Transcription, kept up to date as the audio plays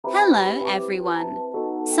Hello everyone.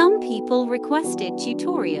 Some people requested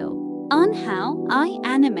tutorial on how I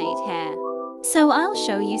animate hair. So I'll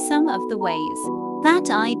show you some of the ways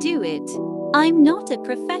that I do it. I'm not a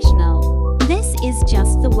professional. This is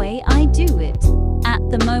just the way I do it at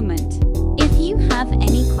the moment. If you have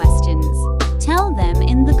any questions, tell them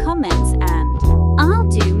in the comments and I'll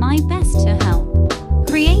do my best to help.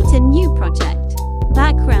 Create a new project.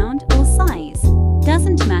 Background or size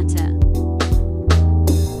doesn't matter.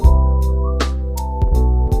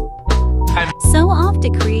 So after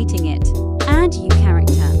creating it, add your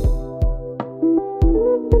character.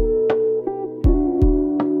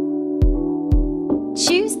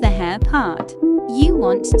 Choose the hair part you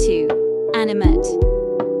want to animate.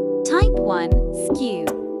 Type 1, skew.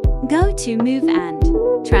 Go to move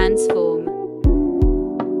and transform.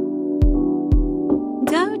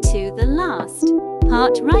 Go to the last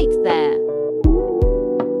part right there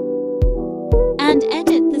and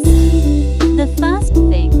edit the skew. The first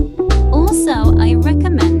thing. Also, I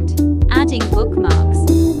recommend adding bookmarks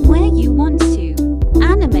where you want to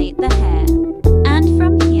animate the hair, and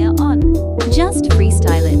from here on, just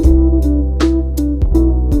freestyle it.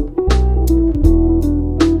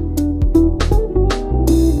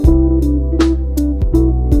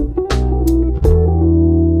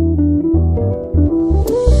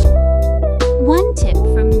 One tip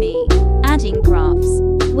from me, adding graphs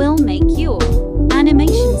will make your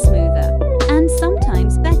animation smoother and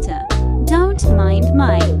sometimes better. Don't mind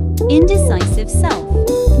my indecisive self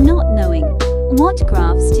not knowing what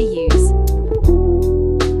graphs to use.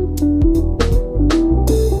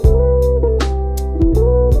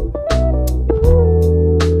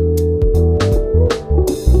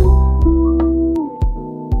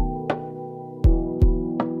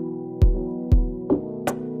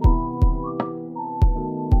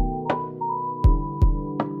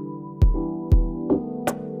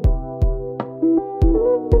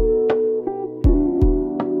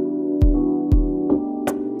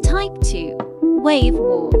 Type 2, wave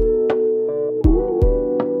warp.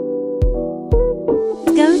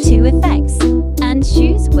 Go to effects and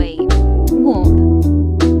choose wave warp.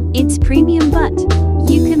 It's premium but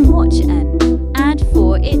you can watch an ad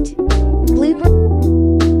for it.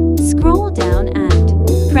 Scroll down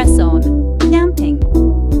and press on damping.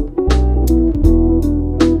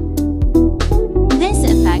 This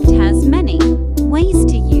effect has many ways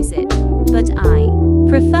to use it, but I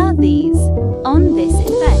prefer these on this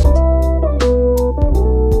effect.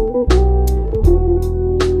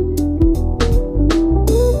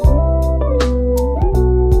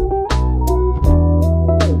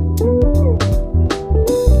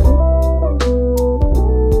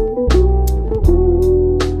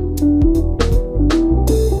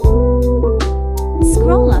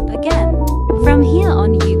 Scroll up again. From here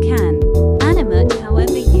on you can animate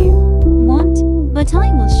however you want, but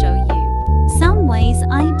I will show you some ways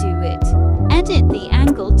I do it. Edit the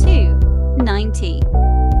angle to 90.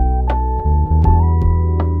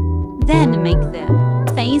 Then make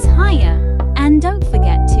the phase higher, and don't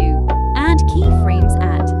forget to add keyframes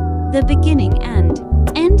at the beginning and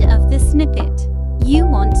end of the snippet you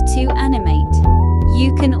want to animate.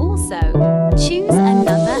 You can also choose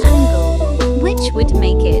another angle, which would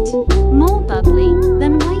make it more bubbly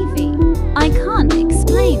than wavy. I can't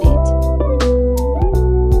explain it.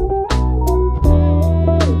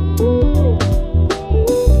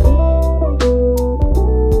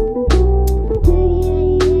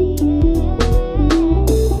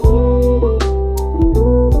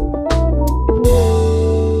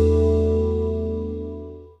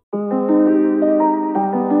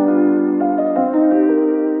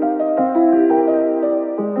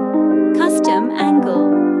 Custom angle,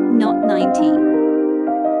 not 90.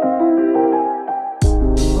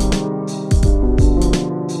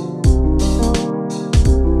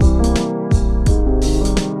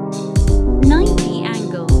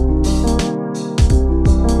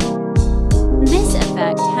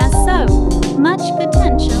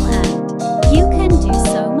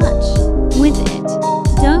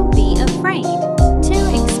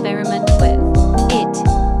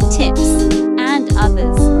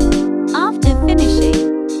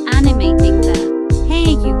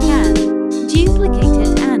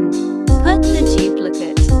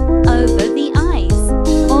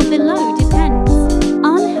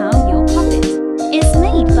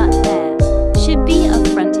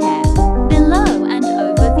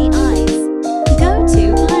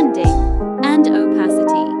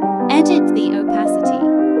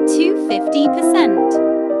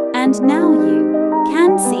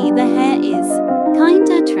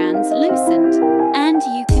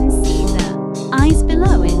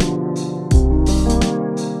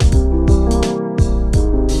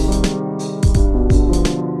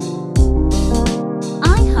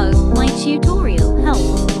 tutorial.